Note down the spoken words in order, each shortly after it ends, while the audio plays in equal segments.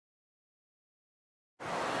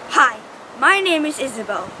My name is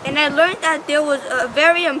Isabella, and I learned that there was a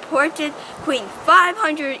very important queen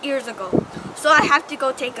 500 years ago, so I have to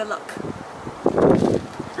go take a look.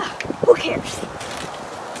 Who cares?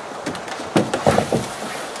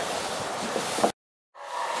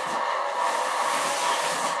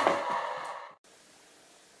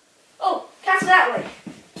 Oh, that's that way.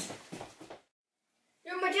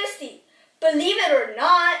 Your Majesty, believe it or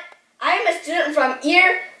not, I am a student from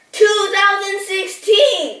year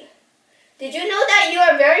 2016. Did you know that you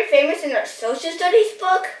are very famous in our social studies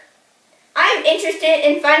book? I am interested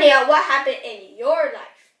in finding out what happened in your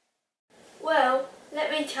life. Well, let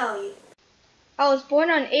me tell you. I was born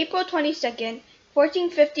on April 22nd,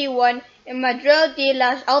 1451 in Madrid de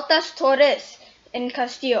las Altas Torres in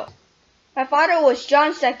Castile. My father was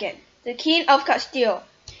John II, the King of Castile.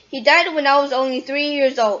 He died when I was only 3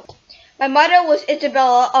 years old. My mother was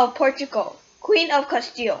Isabella of Portugal, Queen of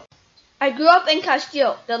Castile. I grew up in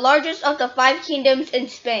Castile, the largest of the 5 kingdoms in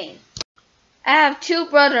Spain. I have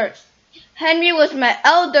 2 brothers. Henry was my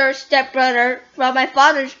elder stepbrother from my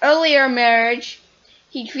father's earlier marriage.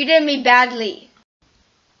 He treated me badly.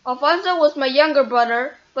 Alfonso was my younger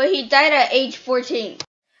brother, but he died at age 14.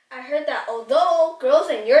 I heard that although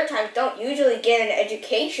girls in your time don't usually get an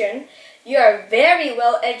education, you are very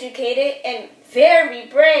well educated and very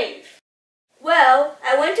brave. Well,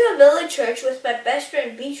 I went to a village church with my best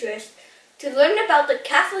friend Beatrice to learn about the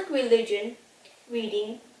Catholic religion,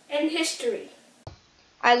 reading, and history.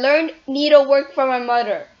 I learned needlework from my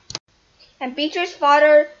mother. And Beatrice's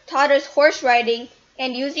father taught us horse riding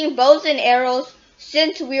and using bows and arrows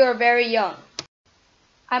since we were very young.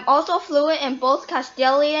 I'm also fluent in both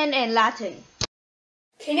Castilian and Latin.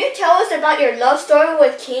 Can you tell us about your love story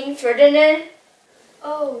with King Ferdinand?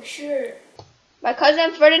 Oh, sure. My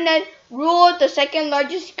cousin Ferdinand ruled the second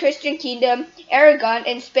largest Christian kingdom, Aragon,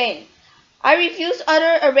 in Spain. I refused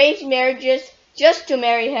other arranged marriages just to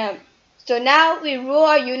marry him. So now we rule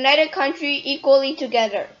our united country equally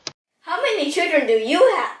together. How many children do you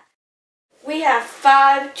have? We have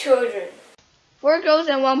 5 children. 4 girls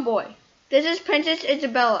and 1 boy. This is Princess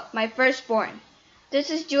Isabella, my firstborn. This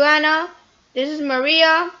is Joanna, this is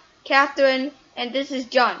Maria, Catherine, and this is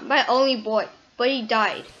John, my only boy, but he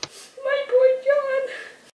died. My boy John.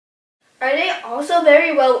 Are they also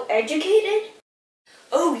very well educated?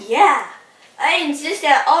 Oh yeah. I insist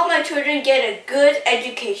that all my children get a good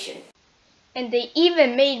education. And they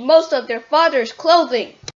even made most of their father's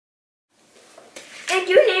clothing. And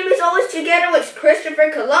your name is always together with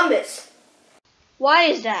Christopher Columbus. Why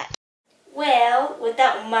is that? Well,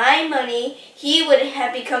 without my money, he wouldn't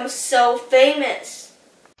have become so famous.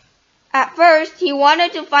 At first, he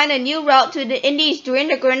wanted to find a new route to the Indies during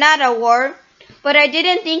the Granada War, but I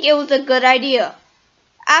didn't think it was a good idea.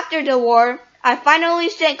 After the war, I finally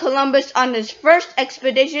sent Columbus on his first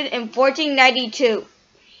expedition in 1492.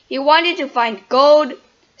 He wanted to find gold,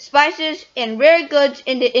 spices, and rare goods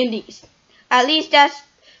in the Indies. At least that's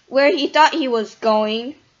where he thought he was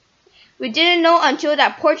going. We didn't know until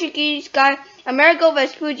that Portuguese guy, Amerigo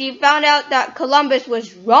Vespucci, found out that Columbus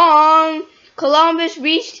was wrong. Columbus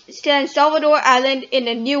reached San Salvador Island in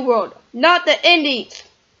the New World, not the Indies.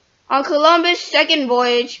 On Columbus' second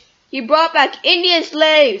voyage, he brought back Indian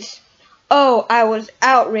slaves. Oh, I was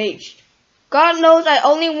outraged. God knows I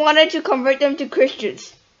only wanted to convert them to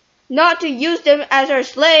Christians, not to use them as our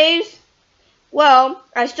slaves. Well,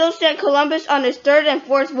 I still sent Columbus on his 3rd and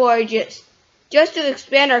 4th voyages, just to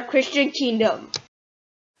expand our Christian kingdom.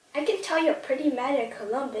 I can tell you're pretty mad at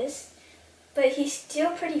Columbus, but he's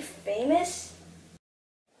still pretty famous.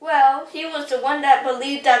 Well, he was the one that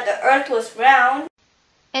believed that the earth was round,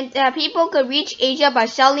 and that people could reach Asia by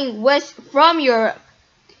sailing west from Europe.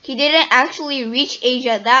 He didn't actually reach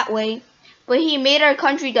Asia that way, but he made our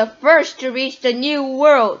country the first to reach the New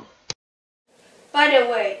World. By the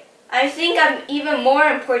way, I think I'm even more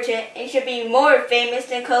important and should be more famous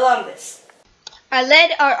than Columbus. I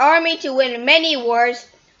led our army to win many wars,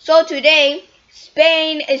 so today,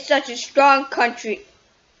 Spain is such a strong country.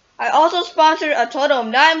 I also sponsored a total of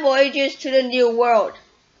 9 voyages to the New World.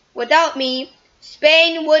 Without me,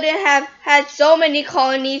 Spain wouldn't have had so many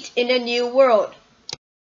colonies in the New World.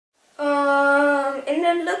 And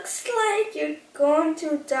it looks like you're going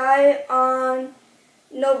to die on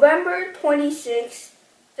November 26,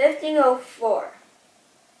 1504.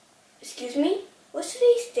 Excuse me? What's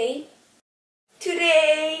today's date?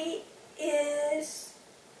 Today is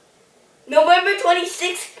November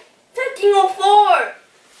 26, 1504.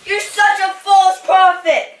 You're such a false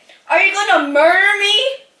prophet. Are you going to murder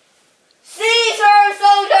me? Caesar,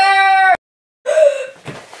 soldier!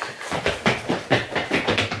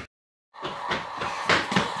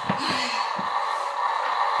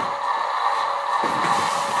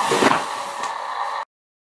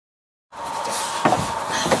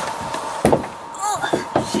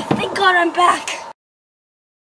 god, I'm back.